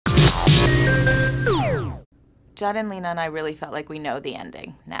Judd and Lena and I really felt like we know the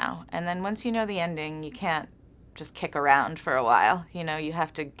ending now. And then once you know the ending, you can't just kick around for a while. You know, you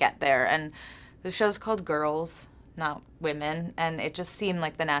have to get there. And the show's called Girls, not Women, and it just seemed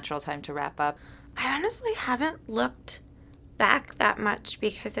like the natural time to wrap up. I honestly haven't looked back that much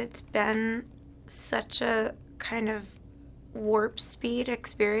because it's been such a kind of warp speed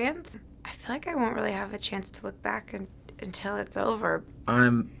experience. I feel like I won't really have a chance to look back until it's over.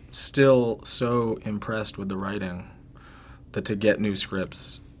 I'm still so impressed with the writing that to get new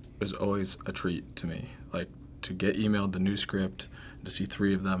scripts is always a treat to me. Like, to get emailed the new script, to see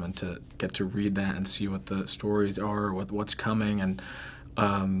 3 of them, and to get to read that and see what the stories are, what's coming, and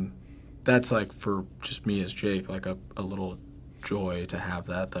that's like, for just me as Jake, like a little joy to have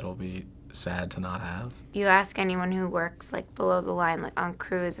that'll be sad to not have. You ask anyone who works like below the line, like on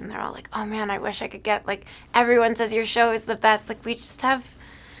crews, and they're all like, oh man, I wish I could get, like, everyone says your show is the best. Like, we just have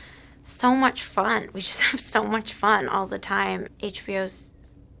so much fun. We just have so much fun all the time. HBO's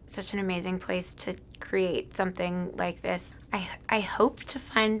such an amazing place to create something like this. I hope to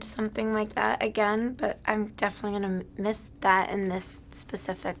find something like that again, but I'm definitely gonna miss that in this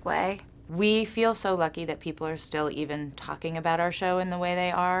specific way. We feel so lucky that people are still even talking about our show in the way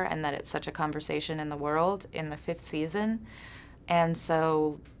they are, and that it's such a conversation in the world in the 5th season. And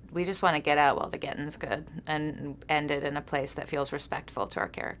so we just want to get out while the getting's good and end it in a place that feels respectful to our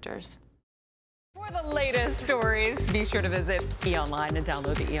characters. For the latest stories, be sure to visit eOnline and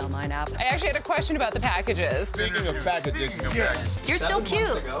download the eOnline app. I actually had a question about the packages. Speaking of packages, yes. You're still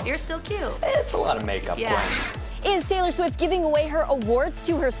cute. You're still cute. It's a lot of makeup, Yeah. Gwen. Is Taylor Swift giving away her awards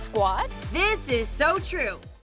to her squad? This is so true.